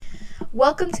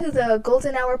Welcome to the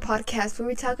Golden Hour podcast where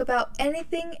we talk about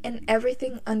anything and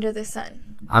everything under the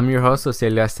sun. I'm your host,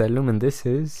 Ocelia Gastelum, and this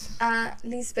is...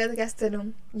 Lisbeth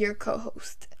Gastelum, your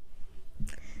co-host.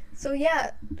 So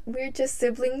yeah, we're just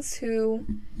siblings who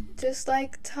just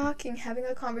like talking, having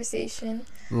a conversation.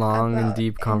 Long and about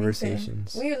deep anything.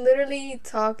 conversations. We literally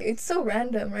talk, it's so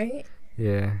random, right?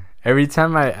 Yeah. Every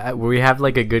time we have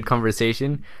like a good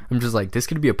conversation, I'm just like, this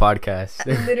could be a podcast.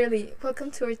 Literally,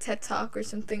 welcome to our TED Talk or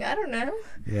something, I don't know.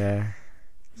 Yeah.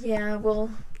 Yeah,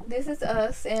 well, this is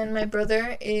us, and my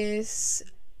brother is...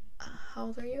 how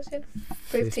old are you, Sid?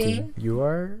 15? You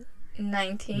are?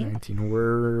 19. 19.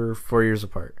 We're 4 years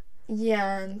apart.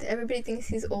 Yeah, and everybody thinks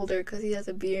he's older because he has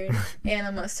a beard and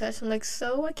a mustache. I'm like,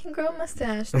 so I can grow a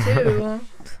mustache too.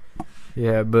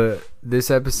 Yeah, but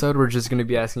this episode, we're just going to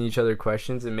be asking each other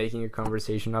questions and making a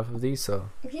conversation off of these, so...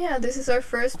 Yeah, this is our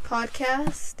first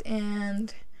podcast,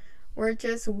 and we're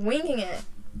just winging it.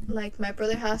 Like, my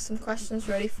brother has some questions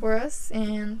ready for us,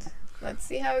 and let's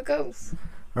see how it goes.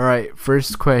 Alright,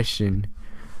 first question.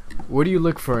 What do you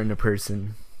look for in a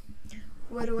person?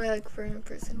 What do I look for in a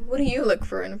person? What do you look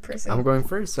for in a person? I'm going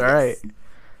first, Yes. alright.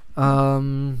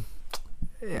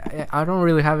 I don't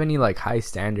really have any, like, high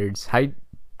standards. Height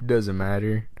doesn't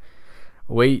matter.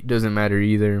 Weight doesn't matter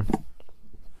either.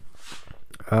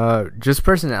 Just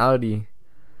personality.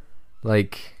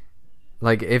 Like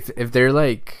if they're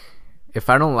like,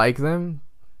 if I don't like them,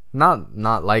 not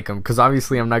like them, because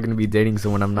obviously I'm not gonna be dating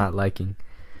someone I'm not liking.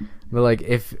 But like,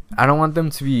 if I don't want them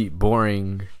to be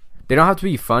boring, they don't have to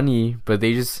be funny, but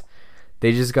they just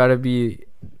gotta be.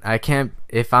 I can't,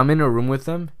 if I'm in a room with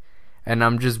them and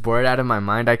I'm just bored out of my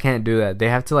mind, I can't do that. They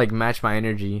have to like match my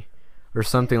energy or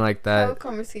something like that. Have a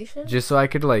conversation? Just so I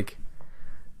could like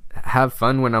have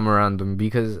fun when I'm around them,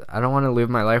 because I don't want to live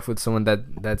my life with someone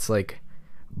that's like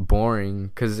boring,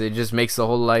 because it just makes the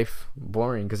whole life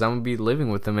boring, because I'm gonna be living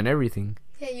with them and everything.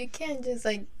 Yeah, you can't just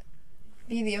like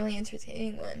be the only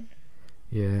entertaining one.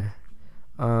 Yeah.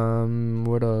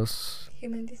 What else?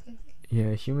 Human decency.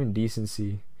 Yeah, human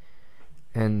decency.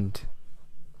 And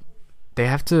they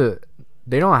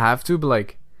don't have to, but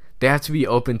like they have to be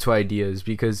open to ideas,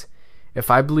 because if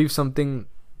I believe something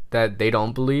that they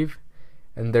don't believe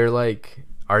and they're like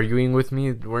arguing with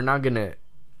me, we're not gonna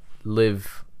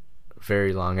live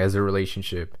very long as a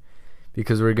relationship,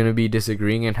 because we're gonna be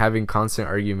disagreeing and having constant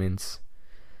arguments.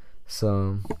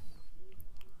 So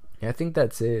yeah, I think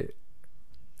that's it.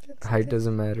 Height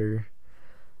doesn't matter.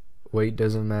 Weight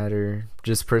doesn't matter.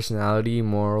 Just personality,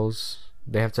 morals.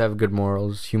 They have to have good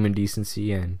morals, human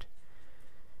decency, and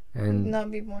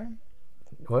Not be boring.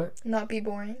 what? Not be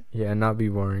boring. Yeah, not be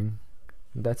boring.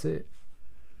 That's it.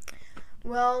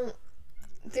 Well,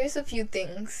 there's a few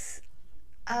things.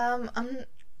 I'm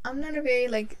not a very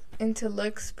like into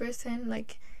looks person.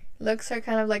 Like, looks are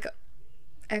kind of like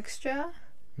extra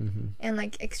and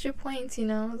like extra points, you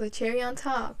know, the cherry on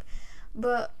top.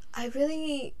 But I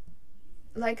really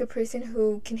like a person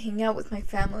who can hang out with my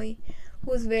family,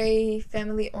 who's very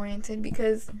family oriented,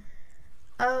 because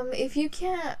if you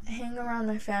can't hang around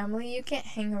my family, you can't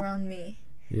hang around me.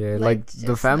 Yeah, Like, like the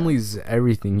just family's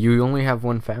everything. You only have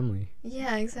one family.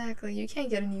 Yeah, exactly. You can't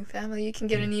get a new family. You can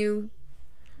get a new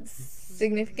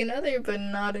significant other, but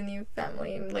not a new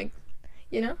family. Like,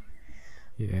 you know?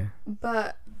 Yeah.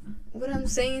 But what I'm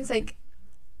saying is, like,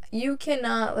 you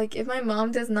cannot, like, if my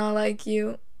mom does not like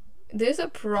you, there's a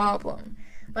problem.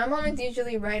 My mom is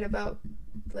usually right about,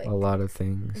 like... A lot of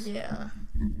things. Yeah.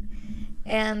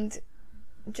 And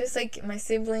just like my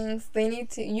siblings,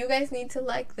 you guys need to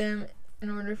like them in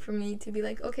order for me to be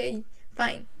like, okay,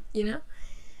 fine, you know?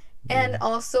 And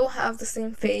also have the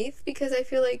same faith, because I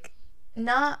feel like I'm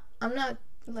not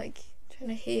like trying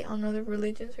to hate on other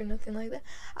religions or nothing like that.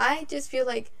 I just feel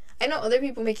like, I know other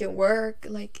people make it work,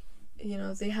 like, you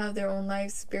know, they have their own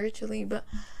lives spiritually, but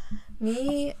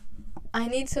me, I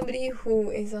need somebody who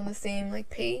is on the same like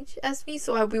page as me,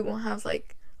 so we won't have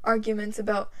like arguments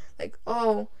about like,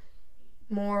 oh,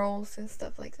 morals and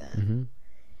stuff like that.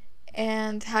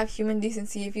 And have human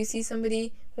decency. If you see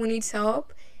somebody who needs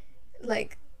help,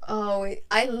 like, oh,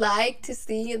 I like to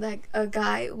see like a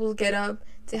guy will get up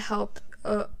to help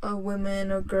a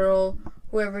woman, a girl,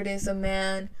 whoever it is, a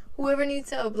man, whoever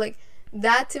needs help. Like,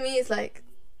 that to me is like,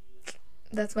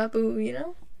 that's my boo, you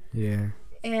know? Yeah.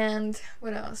 And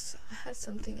what else? I had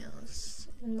something else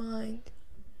in mind.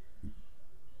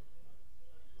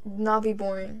 Not be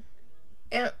boring.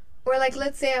 Or like,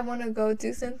 let's say I want to go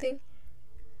do something.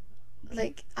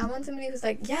 Like, I want somebody who's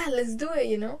like, yeah, let's do it,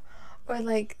 you know? Or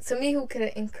like somebody who could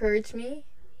encourage me.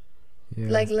 Yeah.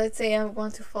 Like, let's say I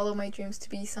want to follow my dreams to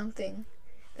be something.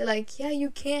 They're like, yeah,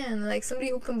 you can. Like, somebody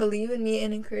who can believe in me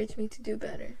and encourage me to do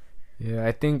better. Yeah,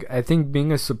 I think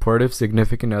being a supportive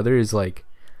significant other is like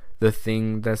the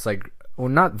thing that's like, well,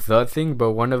 not the thing,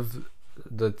 but one of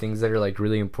the things that are like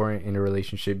really important in a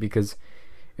relationship, because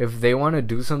if they want to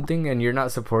do something and you're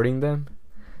not supporting them,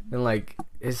 then like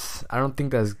it's I don't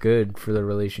think that's good for the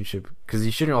relationship, because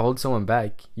you shouldn't hold someone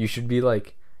back. You should be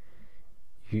like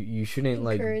you shouldn't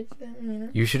like Encourage them, you know?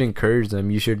 you should encourage them.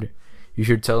 You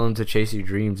should tell them to chase your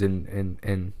dreams,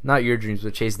 and not your dreams,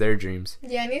 but chase their dreams.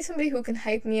 Yeah, I need somebody who can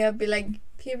hype me up, be like,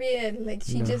 period, like,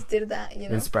 she No. just did that, you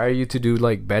know? Inspire you to do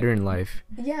like better in life.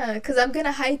 Yeah, because I'm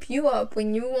gonna hype you up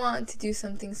when you want to do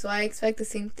something, so I expect the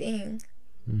same thing.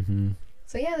 Mm-hmm.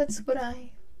 So yeah, that's what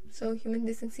so human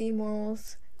decency,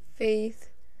 morals, faith,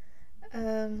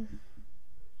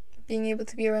 being able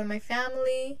to be around my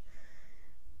family.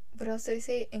 What else did I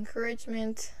say?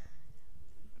 Encouragement,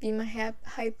 be my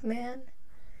hype man,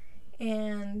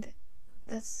 and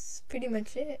that's pretty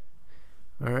much it.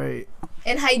 All right.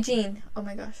 And hygiene. Oh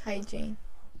my gosh, hygiene.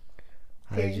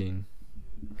 Period. Hygiene.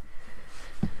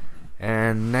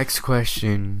 And next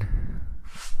question.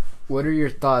 What are your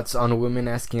thoughts on women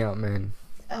asking out men?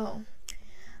 Oh.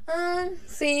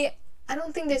 See, I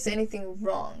don't think there's anything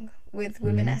wrong with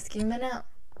women asking men out.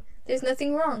 There's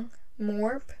nothing wrong.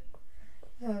 Morp.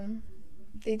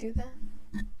 They do that.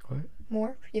 What?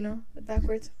 Morp, you know, the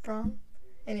backwards of prom.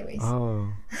 Anyways.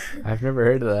 Oh, I've never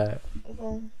heard of that.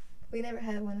 Well, we never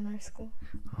had one in our school.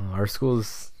 Oh, our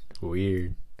school's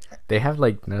weird. They have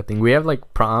like nothing. We have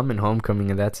like prom and homecoming,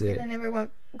 and that's it. And I never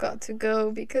got to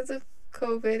go because of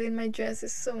COVID, and my dress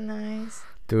is so nice.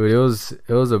 Dude, it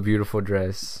was a beautiful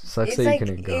dress. Sucks It's that like, you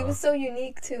couldn't go. it was so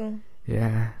unique too.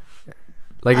 Yeah.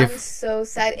 Like I'm if so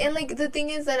sad. And like the thing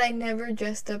is that I never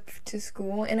dressed up to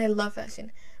school, and I love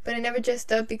fashion, but I never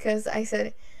dressed up because I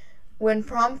said when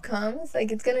prom comes,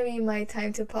 like it's gonna be my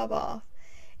time to pop off.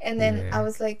 And then Yeah. I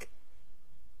was like,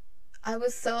 I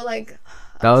was so like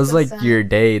that was so like sad. your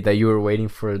day that you were waiting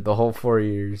for the whole 4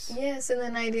 years. Yes, and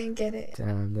then I didn't get it.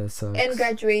 Damn, that sucks. And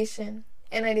graduation,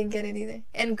 and I didn't get it either.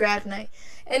 And grad night.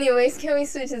 Anyways, can we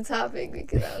switch the topic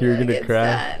because I'm You're gonna get cry.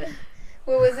 sad.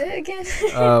 What was it again?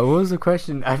 What was the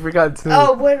question? I forgot to.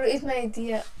 Oh, what is my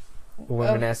idea?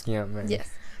 Women asking out men. Yes.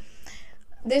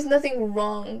 There's nothing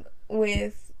wrong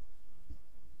with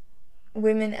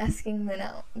women asking men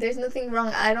out. There's nothing wrong.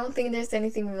 I don't think there's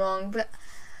anything wrong, but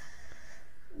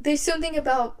there's something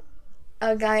about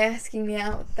a guy asking me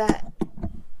out that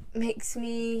makes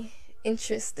me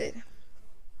interested.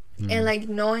 And like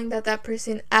knowing that that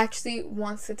person actually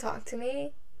wants to talk to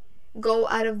me, go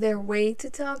out of their way to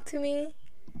talk to me,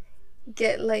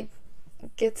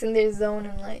 gets in their zone,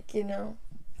 and like, you know,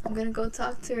 I'm gonna go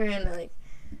talk to her, and like,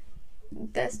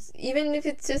 that's, even if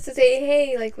it's just to say,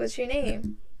 hey, like, what's your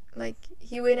name? Like,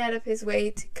 he went out of his way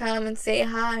to come and say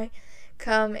hi,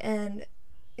 come and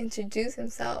introduce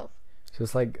himself. So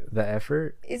it's like the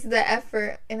effort. It's the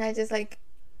effort, and I just like,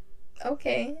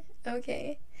 okay.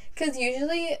 Because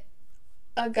usually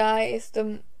a guy is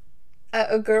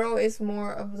a girl is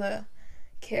more of the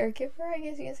caregiver, I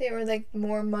guess you can say, or like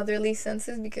more motherly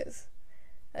senses, because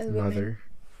as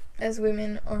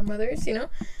women or mothers, you know,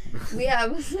 we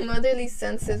have motherly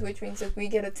senses, which means that we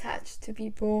get attached to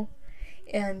people,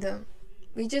 and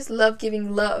we just love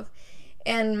giving love.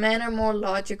 And men are more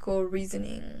logical,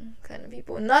 reasoning kind of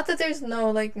people. Not that there's no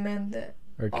like men that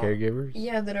Or caregivers.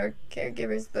 yeah, that are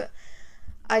caregivers, but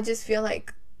I just feel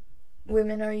like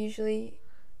women are usually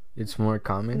It's more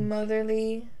common.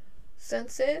 motherly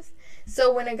senses.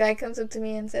 So when a guy comes up to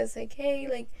me and says like, hey,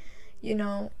 like, you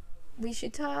know, we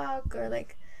should talk, or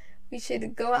like we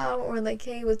should go out, or like,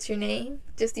 hey, what's your name?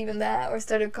 Just even that, or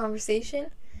start a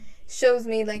conversation, shows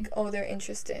me like, oh, they're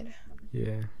interested,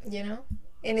 Yeah. you know?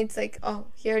 And it's like, oh,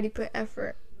 he already put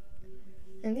effort.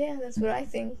 And yeah, that's what I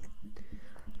think.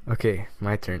 Okay,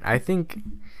 my turn. I think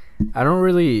I don't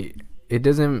really. It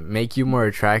doesn't make you more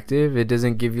attractive. It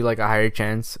doesn't give you like a higher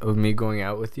chance of me going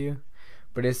out with you.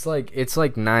 But it's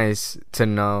like nice to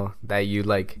know that you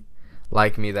like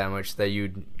me that much, that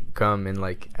you'd come and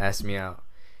like ask me out.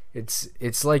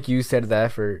 It's like you said, the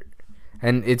effort,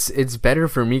 and it's better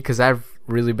for me because I have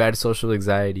really bad social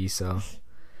anxiety. So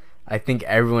I think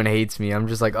everyone hates me. I'm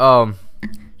just like, oh,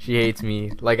 she hates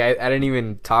me. Like I didn't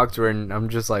even talk to her, and I'm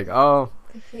just like, oh,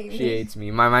 she hates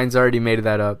me. My mind's already made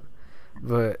that up.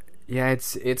 But yeah,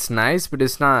 it's nice, but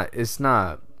it's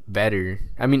not better.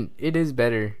 I mean, it is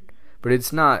better, but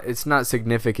it's not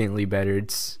significantly better.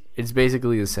 It's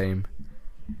basically the same.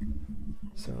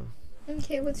 So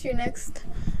Okay, what's your next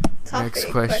topic? Next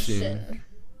question.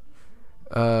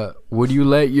 Would you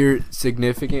let your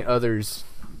significant others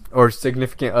or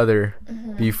significant other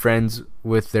be friends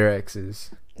with their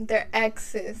exes? Their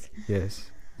exes.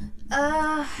 Yes.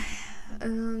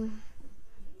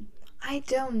 I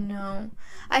don't know.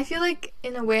 I feel like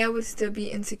in a way I would still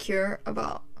be insecure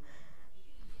about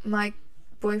my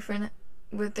boyfriend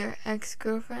with their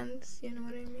ex-girlfriends. You know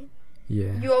what I mean?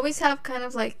 Yeah. You always have kind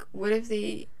of like, what if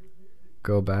they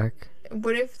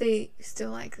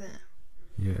still like that?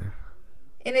 Yeah.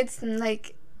 And it's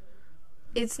like,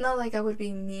 it's not like I would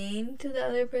be mean to the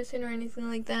other person or anything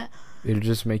like that. It'll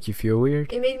just make you feel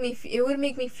weird. It would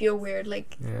make me feel weird.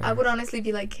 Like, Yeah. I would honestly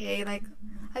be like, hey, like,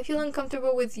 I feel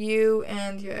uncomfortable with you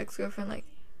and your ex-girlfriend, like,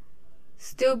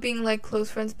 still being, like,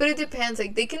 close friends. But it depends.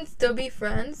 Like, they can still be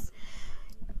friends.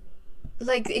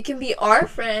 Like, it can be our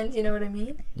friend, you know what I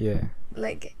mean? Yeah.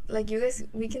 Like you guys,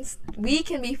 we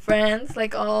can be friends,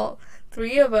 like, all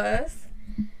three of us.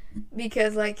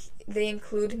 Because, like, they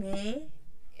include me.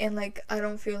 And, like, I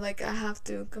don't feel like I have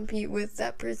to compete with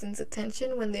that person's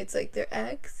attention when it's, like, their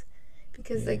ex.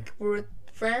 Because, like, we're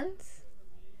friends.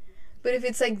 But if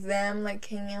it's, like, them, like,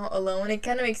 hanging out alone, it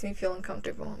kind of makes me feel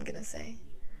uncomfortable, I'm gonna say.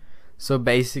 So,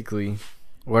 basically,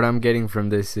 what I'm getting from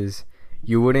this is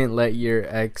you wouldn't let your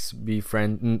ex be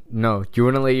no, you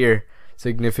wouldn't let your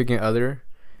significant other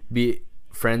be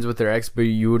friends with their ex, but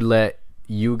you would let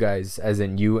you guys, as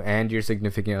in you and your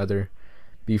significant other,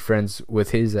 be friends with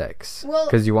his ex. Well,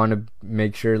 because you want to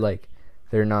make sure, like,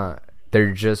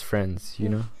 they're just friends, you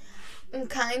know?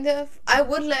 Kind of. I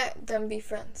would let them be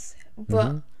friends,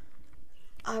 but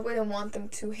I wouldn't want them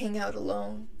to hang out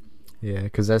alone. Yeah,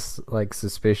 because that's, like,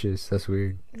 suspicious. That's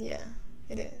weird. Yeah,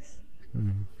 it is.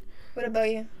 Mm. What about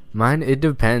you? Mine, it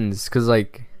depends, because,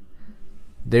 like,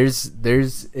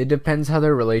 it depends how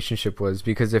their relationship was,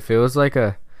 because if it was, like,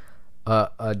 a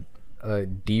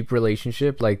deep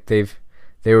relationship, like,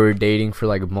 they were dating for,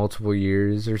 like, multiple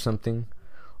years or something,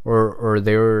 or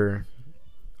they were,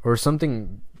 or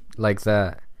something like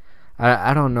that.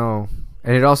 I don't know.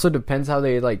 And it also depends how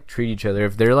they, like, treat each other.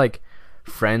 If they're, like,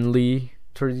 friendly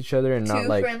towards each other and not,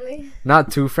 like, friendly?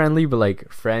 Not too friendly, but,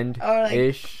 like,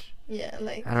 friend-ish. Yeah,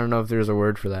 like, I don't know if there's a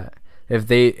word for that. If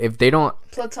they don't,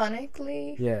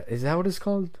 platonically. yeah, is that what it's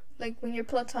called? Like, when you're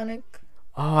platonic.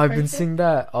 Oh, I've been friendship? seeing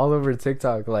that all over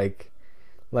TikTok. Like,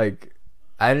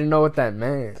 I didn't know what that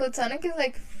meant. Platonic is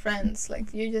like friends.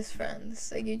 Like, you're just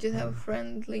friends. Like, you just have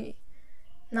friendly,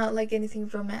 not like anything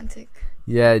romantic.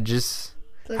 Yeah, just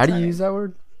Platonic. How do you use that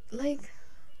word? Like,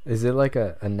 is it like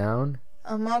a noun?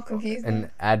 I'm all confused.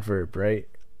 An adverb, right?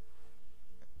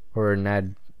 Or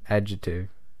an adjective?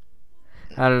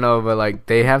 I don't know, but, like,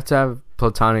 they have to have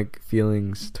platonic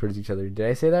feelings towards each other. Did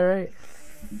I say that right?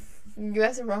 You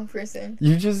asked the wrong person.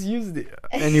 You just used it.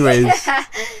 Anyways,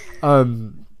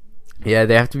 yeah,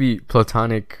 they have to be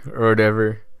platonic or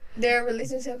whatever. Their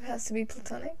relationship has to be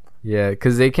platonic. Yeah,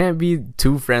 because they can't be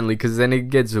too friendly, because then it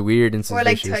gets weird and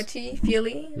suspicious. Or, like, touchy,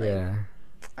 feely. Like, yeah.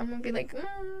 I'm gonna be like,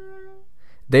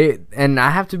 And I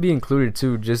have to be included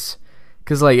too, just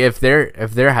because, like, if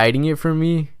they're hiding it from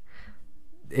me,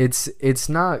 it's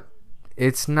not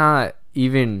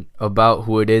even about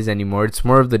who it is anymore. It's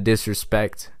more of the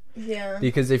disrespect. Yeah.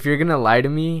 Because if you're gonna lie to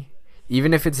me,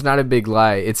 even if it's not a big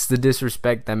lie, it's the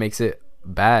disrespect that makes it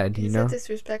bad. You know. It's a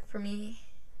disrespect for me.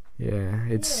 Yeah,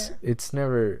 it's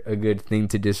never a good thing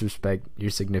to disrespect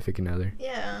your significant other.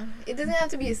 Yeah, it doesn't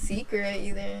have to be a secret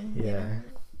either. Yeah. You know?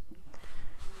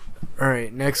 All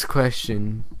right, next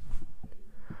question.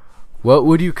 What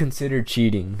would you consider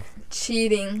cheating?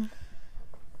 Cheating.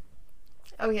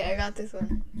 Okay, I got this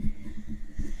one.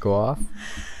 Go off.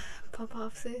 Pop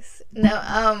off, sis.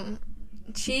 No,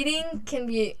 cheating can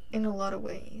be in a lot of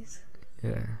ways.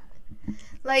 Yeah.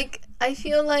 Like, I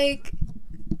feel like,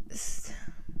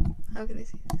 how can I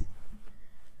say this?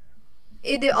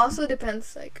 It also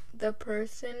depends, like, the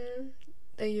person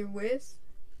that you're with,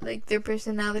 like, their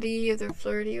personality, if they're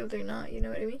flirty, if they're not, you know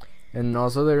what I mean? And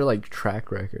also their, like,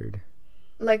 track record.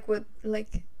 Like, what,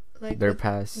 like their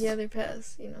past. Yeah, their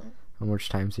past, you know. How much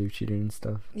times they've cheated and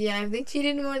stuff. Yeah, if they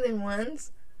cheated more than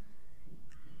once,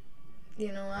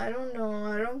 you know, I don't know.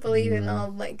 I don't believe in all,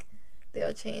 like,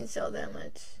 they'll change all that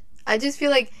much. I just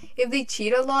feel like if they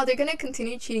cheat a lot, they're gonna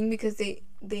continue cheating because they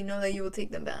know that you will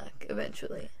take them back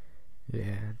eventually.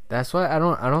 Yeah, that's why I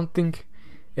don't think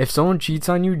if someone cheats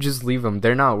on you, just leave them.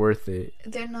 They're not worth it.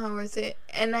 They're not worth it,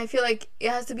 and I feel like it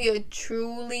has to be a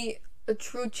true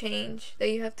change that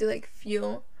you have to, like,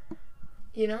 feel,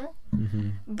 you know.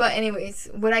 But anyways,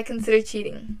 what I consider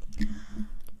cheating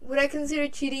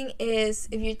is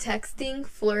if you're texting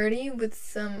flirty with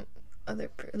some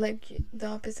other like the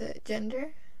opposite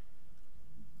gender,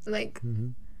 like,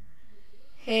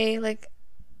 hey, like,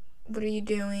 what are you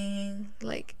doing?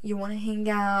 Like, you want to hang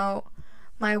out?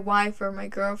 My wife or my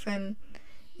girlfriend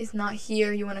is not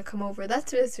here. You want to come over?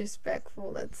 That's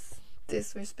disrespectful. That's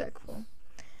disrespectful.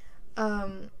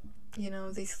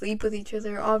 They sleep with each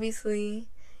other, obviously.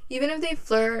 Even if they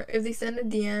flirt, if they send a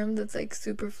DM that's like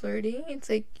super flirty, it's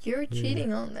like you're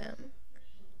cheating on them.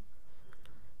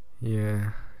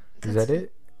 Yeah. Is that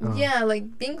it? Oh. Yeah,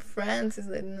 like being friends is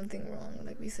like nothing wrong,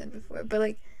 like we said before. But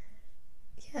like,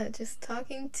 yeah, just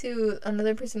talking to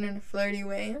another person in a flirty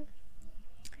way,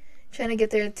 trying to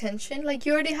get their attention. Like,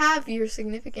 you already have your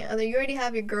significant other, you already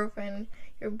have your girlfriend,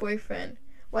 your boyfriend.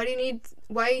 Why do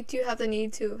you have the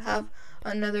need to have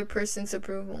another person's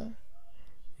approval?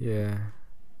 Yeah.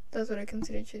 That's what I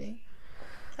consider cheating.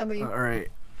 How about you? All right.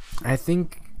 I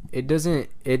think it doesn't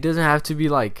have to be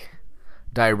like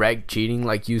direct cheating,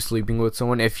 like you sleeping with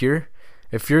someone. If you're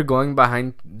going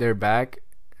behind their back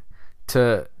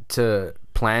to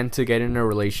plan to get in a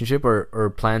relationship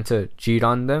or plan to cheat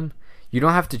on them, you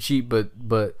don't have to cheat, but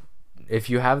if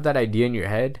you have that idea in your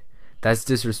head, that's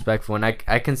disrespectful, and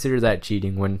I consider that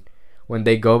cheating when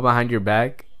they go behind your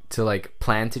back to like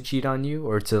plan to cheat on you,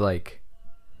 or to like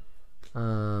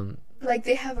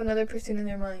they have another person in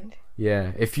their mind.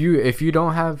 Yeah, if you're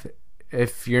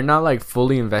not like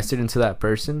fully invested into that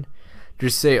person,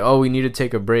 just say, oh, we need to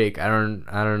take a break. I don't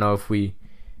know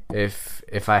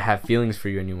if I have feelings for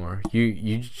you anymore.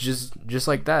 You just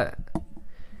like that.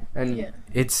 And yeah,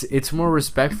 it's more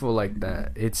respectful like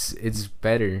that. It's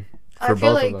better for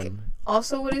both of them.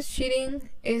 Also, what is cheating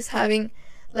is I feel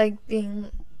like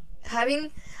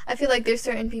there's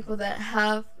certain people that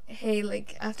have, hey,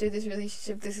 like, after this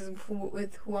relationship, this is who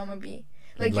I'm gonna be.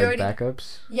 Like you already,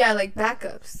 backups? Yeah, like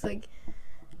backups. Like,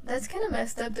 that's kind of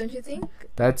messed up, don't you think?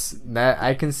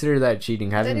 I consider that cheating,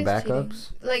 having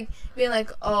backups. Cheating. Like, being like,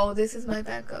 oh, this is my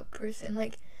backup person.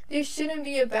 Like, there shouldn't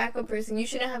be a backup person. You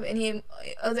shouldn't have any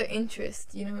other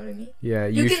interest, you know what I mean? Yeah,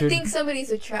 you can think somebody's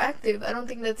attractive. I don't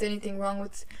think that's anything wrong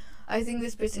with... I think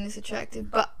this person is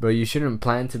attractive, but you shouldn't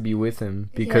plan to be with him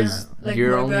because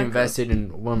you're only invested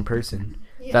in one person.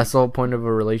 Yeah. That's the whole point of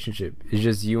a relationship. It's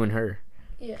just you and her.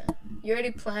 Yeah, you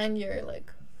already planned your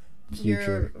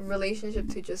your relationship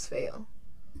to just fail.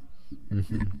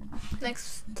 Mm-hmm.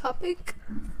 Next topic.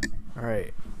 All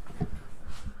right.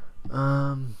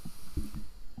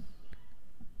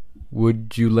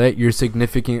 Would you let your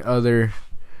significant other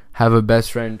have a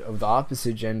best friend of the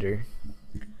opposite gender?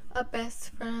 A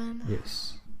best friend?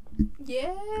 Yes.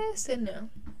 Yes and no.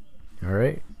 All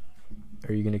right.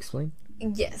 Are you gonna explain?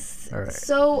 Yes. All right.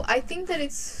 So I think that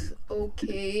it's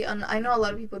okay, and I know a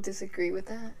lot of people disagree with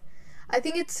that. I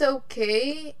think it's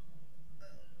okay,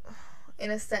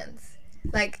 in a sense.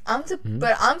 Like,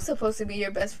 but I'm supposed to be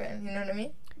your best friend. You know what I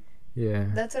mean? Yeah.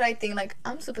 That's what I think. Like,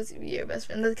 I'm supposed to be your best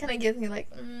friend. That kind of gets me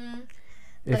like.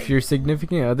 If your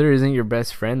significant other isn't your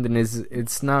best friend, then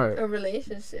it's not a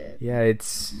relationship. Yeah,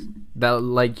 it's that,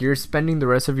 like, you're spending the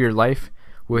rest of your life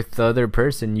with the other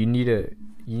person. You need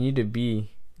to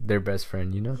be their best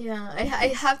friend, you know? Yeah, I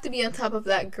have to be on top of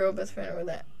that girl best friend or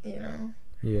that, you know?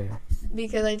 Yeah.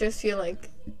 Because I just feel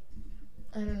like,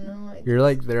 I don't know. You're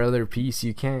like their other piece.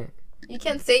 You can't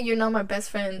say you're not my best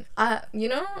friend. You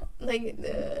know? Like,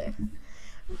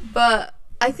 but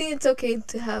I think it's okay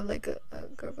to have like a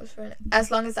girl best friend.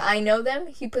 As long as I know them,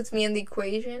 he puts me in the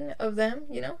equation of them,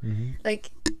 you know? Mm-hmm.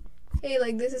 Like, hey,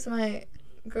 like, this is my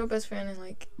girl best friend, and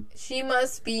like, she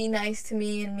must be nice to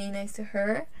me and me nice to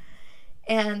her.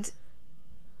 And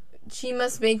she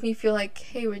must make me feel like,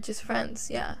 hey, we're just friends,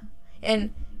 yeah.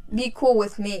 And be cool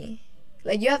with me.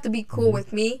 Like, you have to be cool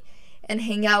with me and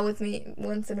hang out with me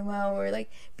once in a while, or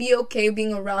like be okay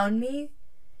being around me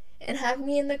and have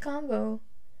me in the convo.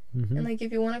 Mm-hmm. And like,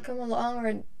 if you want to come along,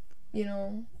 or you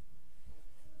know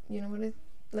what it,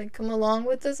 like, come along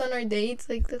with us on our dates,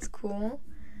 like, that's cool.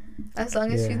 As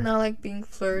long as she's not like being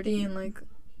flirty and like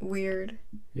weird,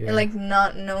 and like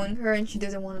not knowing her and she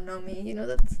doesn't want to know me, you know,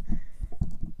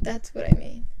 that's what I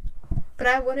mean. But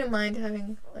I wouldn't mind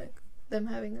having like them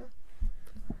having a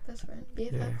best friend,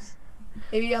 BFFs.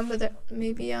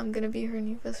 Maybe I'm gonna be her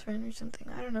new best friend or something.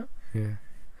 I don't know. Yeah,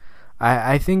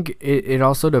 I think it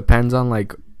also depends on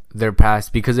like their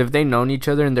past, because if they've known each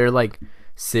other and they're like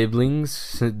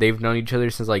siblings, they've known each other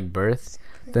since like birth,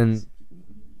 then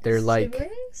they're like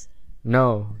siblings?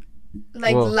 No.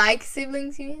 Like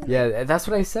siblings, you mean? Yeah, that's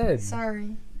what I said.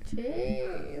 Sorry.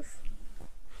 Jeez.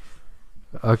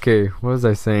 Okay, what was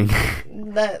I saying?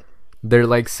 That they're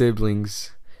like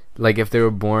siblings. Like, if they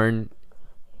were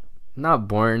not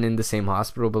born in the same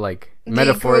hospital, but like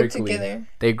metaphorically,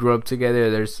 they grew up together.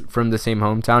 They're from the same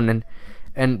hometown,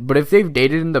 but if they've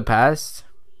dated in the past,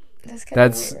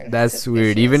 that's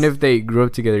weird. Even if they grew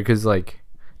up together, because like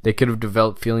they could have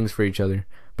developed feelings for each other.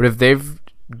 But if they've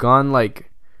gone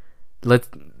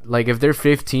if they're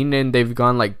 15 and they've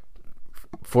gone like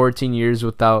 14 years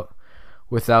without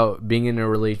being in a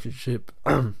relationship.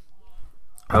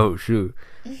 Oh shoot.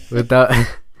 Without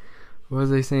what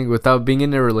was I saying? Without being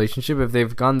in a relationship, if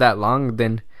they've gone that long,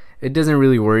 then it doesn't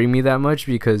really worry me that much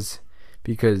because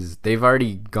they've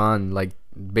already gone like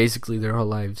basically their whole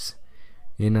lives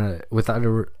in a without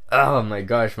a oh my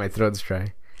gosh, my throat's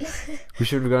dry. We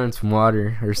should have gotten some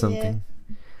water or something.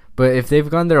 Yeah. But if they've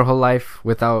gone their whole life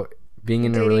without being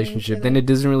in a relationship, then it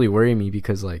doesn't really worry me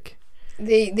because like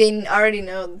they already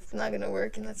know it's not gonna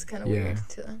work, and that's kind of weird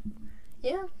to them.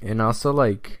 Yeah. And also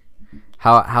like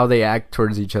how they act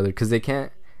towards each other, because they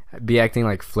can't be acting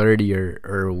like flirty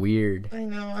or weird. I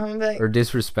know. I'm like, or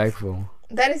disrespectful.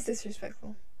 That is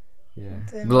disrespectful. Yeah.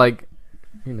 But like,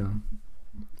 you know.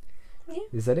 Yeah.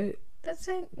 Is that it? That's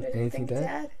it. There's anything to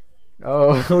add?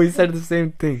 Oh, we said the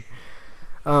same thing.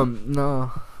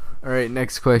 No. All right,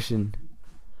 next question.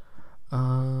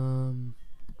 Yeah,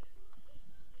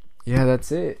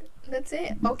 that's it. That's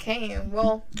it. Okay,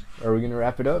 well. Are we gonna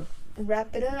wrap it up?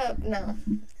 Wrap it up? No.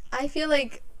 I feel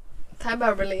like talk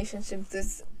about relationships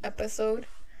this episode.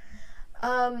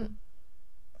 I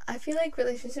feel like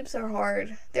relationships are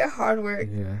hard. They're hard work.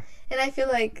 Yeah. And I feel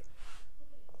like,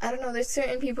 I don't know, there's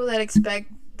certain people that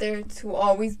expect there to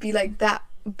always be like that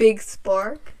big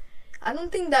spark. I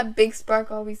don't think that big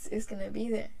spark always is gonna be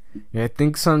there. Yeah, I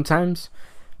think sometimes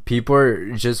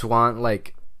people just want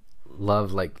like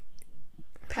love, like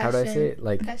how do I say it?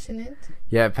 Like passionate.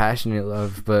 Yeah, passionate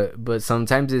love, but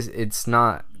sometimes it's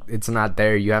not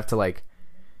there. You have like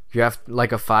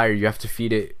a fire. You have to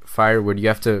feed it firewood. You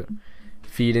have to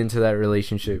feed into that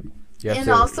relationship. And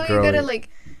also you gotta like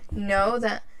know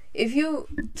that if you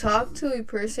talk to a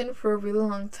person for a really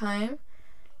long time,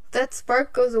 that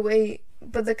spark goes away,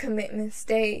 but the commitment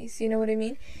stays. You know what I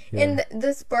mean? Yeah. And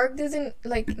the spark doesn't,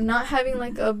 like, not having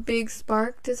like a big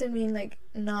spark doesn't mean like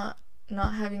not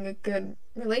having a good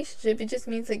relationship. It just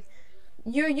means like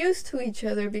you're used to each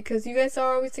other because you guys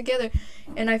are always together.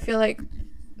 And I feel like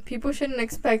people shouldn't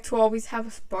expect to always have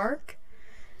a spark,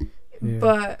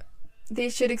 but they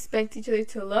should expect each other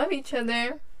to love each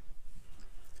other.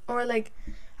 Or like,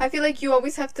 I feel like you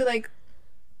always have to like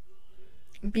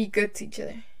be good to each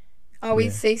other.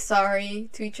 Always say sorry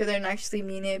to each other and actually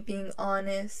mean it, being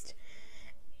honest,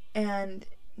 and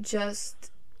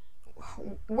just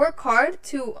work hard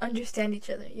to understand each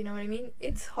other. You know what I mean?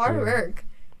 It's hard work.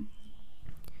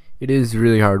 It is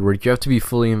really hard work. You have to be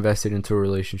fully invested into a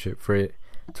relationship for it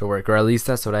to work, or at least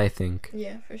that's what I think.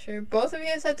 Yeah, for sure. Both of you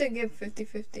guys have to give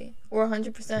 50-50 or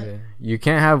 100%. Yeah. You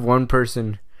can't have one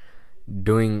person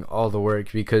doing all the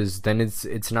work because then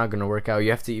it's not gonna work out. You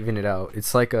have to even it out.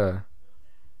 It's like a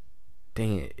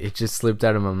dang it just slipped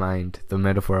out of my mind, the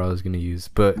metaphor I was gonna use,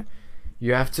 but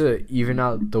you have to even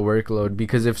out the workload,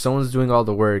 because if someone's doing all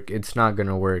the work, it's not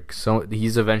gonna work. So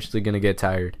he's eventually gonna get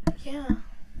tired. Yeah.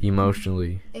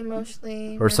 Emotionally,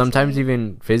 or sometimes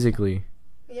even physically.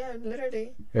 Yeah,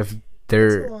 literally. If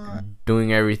they're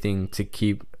doing everything to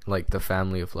keep like the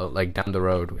family afloat, like down the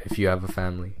road, if you have a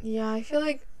family. Yeah, I feel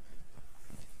like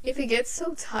if it gets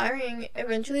so tiring,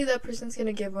 eventually that person's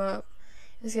gonna give up.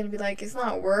 It's gonna be like, it's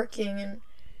not working, and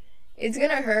it's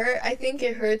gonna hurt. I think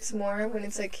it hurts more when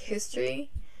it's like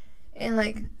history, and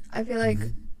like I feel like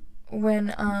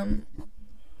when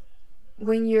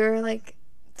you're like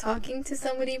talking to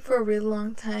somebody for a really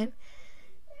long time,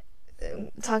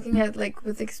 talking at like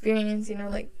with experience, you know,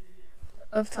 like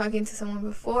of talking to someone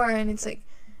before, and it's like,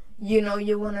 you know,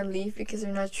 you want to leave because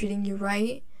they're not treating you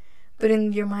right, but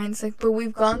in your mind it's like, but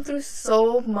we've gone through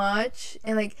so much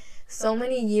and like so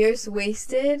many years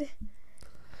wasted,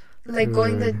 like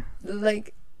going down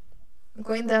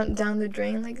the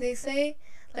drain, like they say,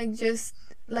 like just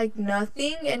like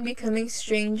nothing, and becoming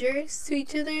strangers to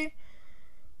each other.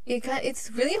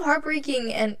 It's really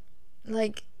heartbreaking, and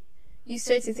like you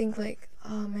start to think like,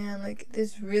 oh man, like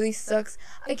this really sucks.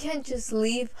 I can't just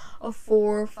leave a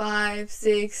 4, 5,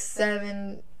 6,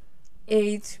 7,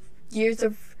 8 years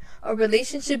of a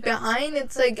relationship behind.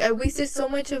 It's like I wasted so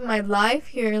much of my life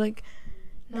here. Like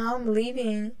now I'm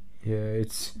leaving. Yeah,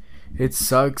 it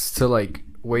sucks to like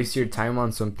waste your time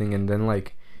on something and then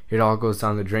like it all goes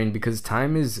down the drain, because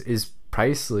time is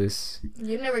priceless.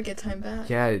 You never get time back.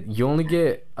 Yeah, you only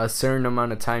get a certain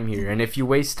amount of time here, and if you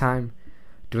waste time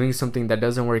doing something that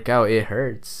doesn't work out, it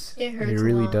hurts. It hurts. It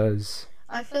really does.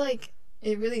 I feel like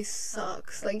it really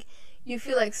sucks. Like you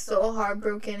feel like so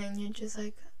heartbroken, and you're just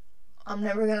like, I'm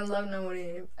never gonna love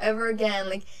nobody ever again.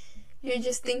 Like you're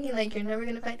just thinking like you're never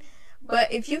gonna find.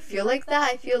 But if you feel like that,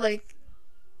 I feel like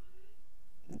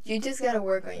you just gotta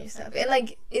work on yourself. And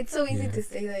like it's so easy to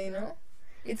say that, you know.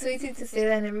 It's so easy to say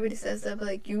that, and everybody says that, but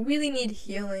like you really need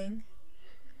healing.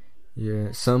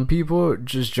 Yeah, some people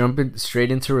just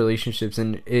straight into relationships,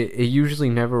 and it usually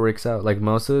never works out, like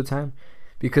most of the time,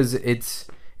 because it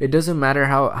doesn't matter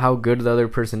how good the other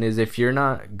person is. If you're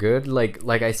not good,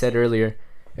 like I said earlier,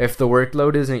 if the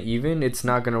workload isn't even, it's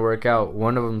not gonna work out.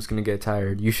 One of them's gonna get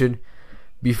tired. You should,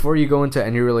 before you go into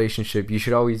any relationship, you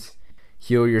should always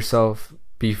heal yourself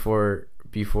before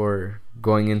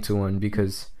going into one,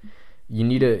 because you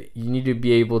need to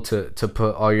be able to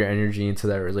put all your energy into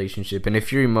that relationship. And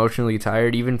if you're emotionally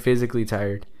tired, even physically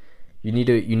tired, you need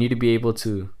to be able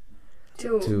to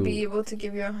be able to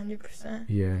give your 100%.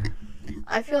 Yeah.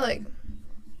 I feel like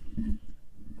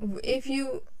if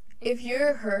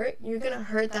you're hurt, you're gonna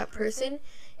hurt that person,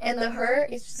 and the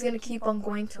hurt is just gonna keep on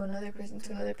going to another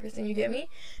person. You get me?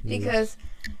 Because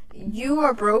you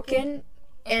are broken,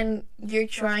 and you're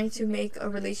trying to make a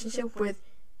relationship with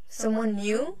someone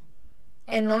new,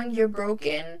 and knowing you're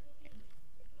broken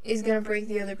is gonna break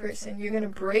the other person. You're gonna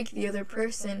break the other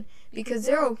person because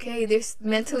they're okay, they're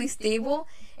mentally stable,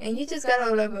 and you just got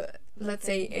out of let's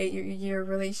say your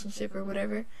relationship or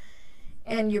whatever,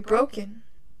 and you're broken,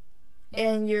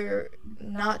 and you're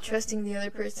not trusting the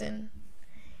other person,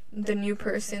 the new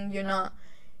person. You're not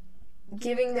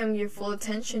giving them your full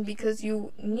attention because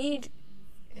you need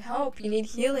help, you need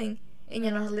healing, and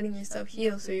you're not letting yourself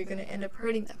heal, so you're gonna end up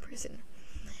hurting that person.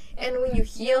 And when you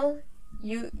heal,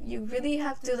 you really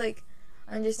have to like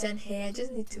understand, hey, I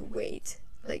just need to wait.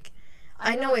 Like,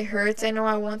 I know it hurts, I know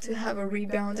I want to have a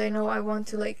rebound, I know I want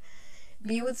to like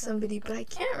be with somebody, but I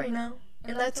can't right now,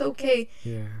 and that's okay.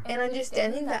 Yeah. And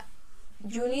understanding that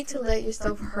you need to let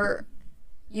yourself hurt.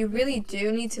 You really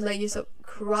do need to let yourself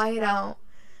cry it out.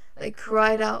 Like,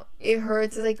 cry it out. It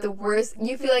hurts. It's like the worst.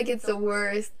 You feel like it's the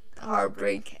worst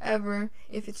heartbreak ever.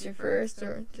 If it's your first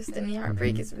or just any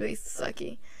heartbreak, it's really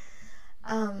sucky.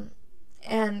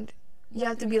 And you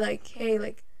have to be like, hey,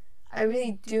 like, I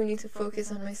really do need to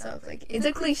focus on myself. Like, it's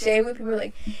a cliche when people are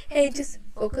like, hey, just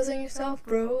focus on yourself,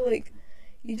 bro. Like,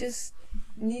 you just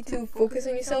need to focus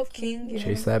on yourself, king. You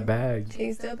Chase know? that bag.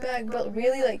 Chase that bag. But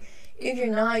really, like, if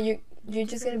you're not, you're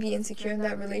just gonna be insecure in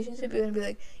that relationship. You're gonna be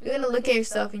like, you're gonna look at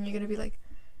yourself and you're gonna be like,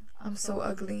 I'm so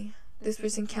ugly. This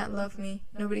person can't love me.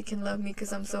 Nobody can love me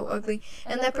because I'm so ugly.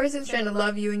 And that person's trying to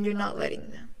love you and you're not letting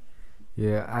them.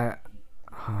 Yeah,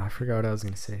 I forgot what I was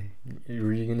gonna say.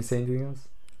 Were you gonna say anything else?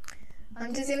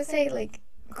 I'm just gonna say, like,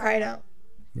 cry it out.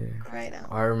 Yeah. Cry it out.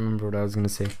 I remember what I was gonna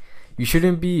say. You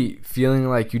shouldn't be feeling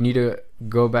like you need to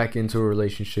go back into a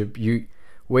relationship. You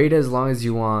wait as long as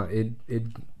you want.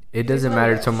 It doesn't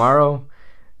matter. Tomorrow,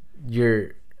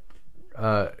 your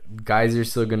guys are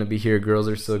still gonna be here. Girls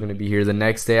are still gonna be here. The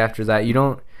next day after that, you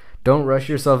don't rush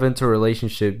yourself into a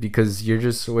relationship because you're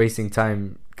just wasting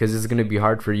time. Because it's gonna be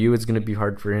hard for you. It's gonna be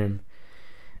hard for him.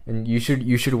 And you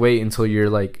should wait until you're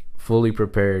like fully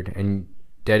prepared and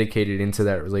dedicated into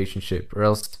that relationship, or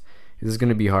else it's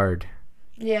gonna be hard.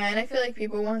 Yeah, and I feel like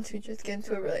people want to just get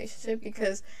into a relationship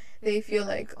because they feel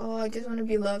like, oh, I just want to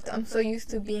be loved. I'm so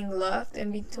used to being loved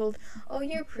and being told, oh,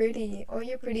 you're pretty,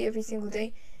 every single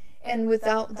day. And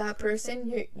without that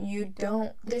person, you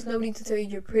don't, there's nobody to tell you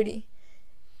you're pretty.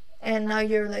 And now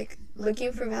you're like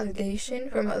looking for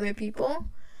validation from other people.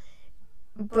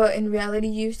 But in reality,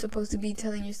 you're supposed to be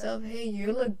telling yourself, hey,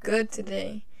 you look good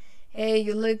today. Hey,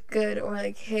 you look good. Or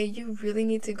like, hey, you really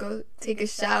need to go take a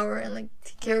shower and like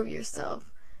take care of yourself.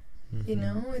 Mm-hmm. You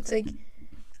know, it's like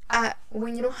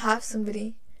when you don't have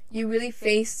somebody, you really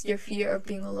face your fear of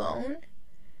being alone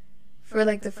for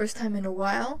like the first time in a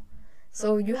while.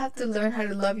 So you have to learn how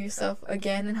to love yourself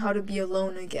again and how to be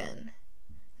alone again.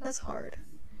 That's hard.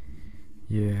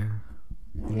 Yeah.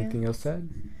 Anything else to add?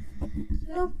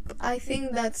 Nope. I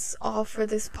think that's all for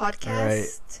this podcast. All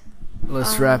right.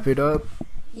 Let's wrap it up.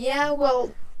 Yeah,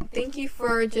 well, thank you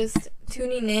for just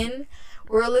tuning in.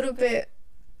 We're a little bit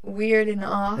weird and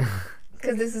off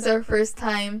because this is our first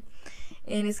time,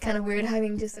 and it's kind of weird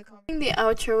having just the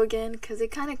outro again because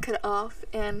it kind of cut off,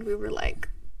 and we were like,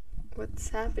 what's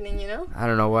happening, you know? I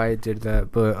don't know why I did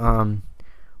that, but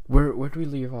where'd we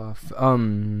leave off?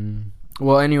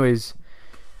 Well, anyways,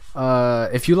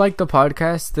 if you like the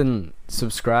podcast, then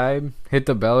subscribe, hit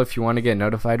the bell if you want to get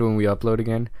notified when we upload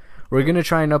again. We're gonna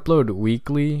try and upload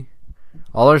weekly.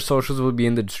 All our socials will be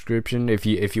in the description if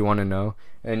you want to know.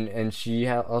 And she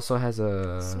also has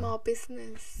a small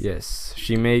business. Yes,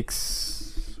 she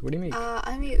makes. What do you make?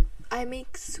 I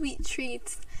make sweet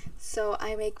treats. So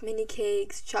I make mini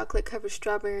cakes, chocolate covered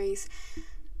strawberries,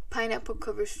 pineapple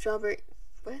covered strawberry.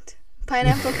 What?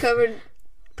 Pineapple covered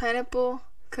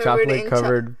chocolate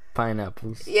covered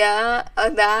pineapples. Yeah,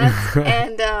 that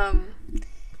and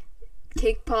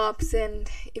cake pops, and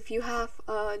if you have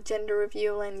a gender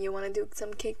reveal and you want to do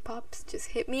some cake pops, just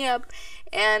hit me up.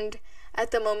 And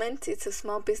at the moment it's a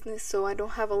small business, so I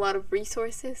don't have a lot of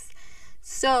resources.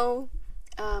 So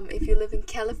if you live in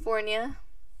California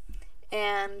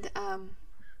and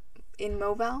in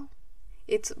Mobile,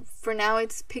 it's for now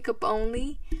it's pickup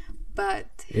only, but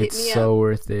hit me It's so up.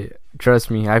 worth it. Trust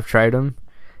me, I've tried them.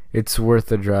 It's worth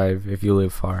the drive if you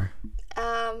live far.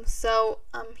 So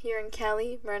I'm here in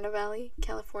Cali, Moreno Valley,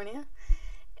 California,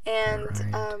 and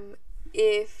Right.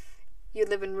 if you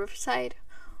live in Riverside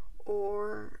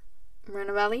or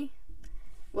Moreno Valley,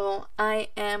 well, I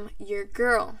am your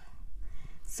girl.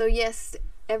 So yes,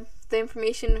 the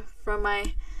information from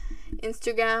my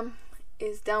Instagram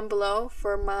is down below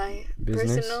for my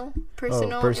Business? personal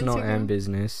Personal Instagram and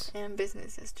business. and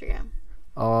business Instagram.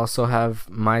 I'll also have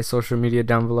my social media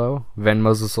down below.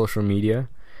 Venmo's a social media.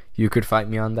 You could find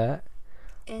me on that.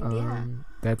 And yeah,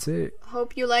 That's it.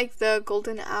 hope you like the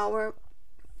Golden Hour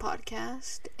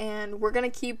podcast, and we're gonna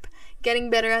keep getting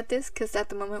better at this because at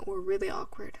the moment we're really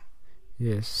awkward.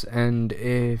 Yes, and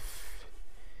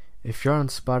if you're on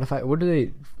Spotify, what do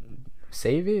they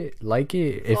save it, like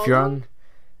it? If you're Follow? on,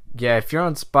 yeah, if you're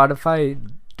on Spotify,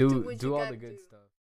 Do do what do you all gotta the good do. stuff.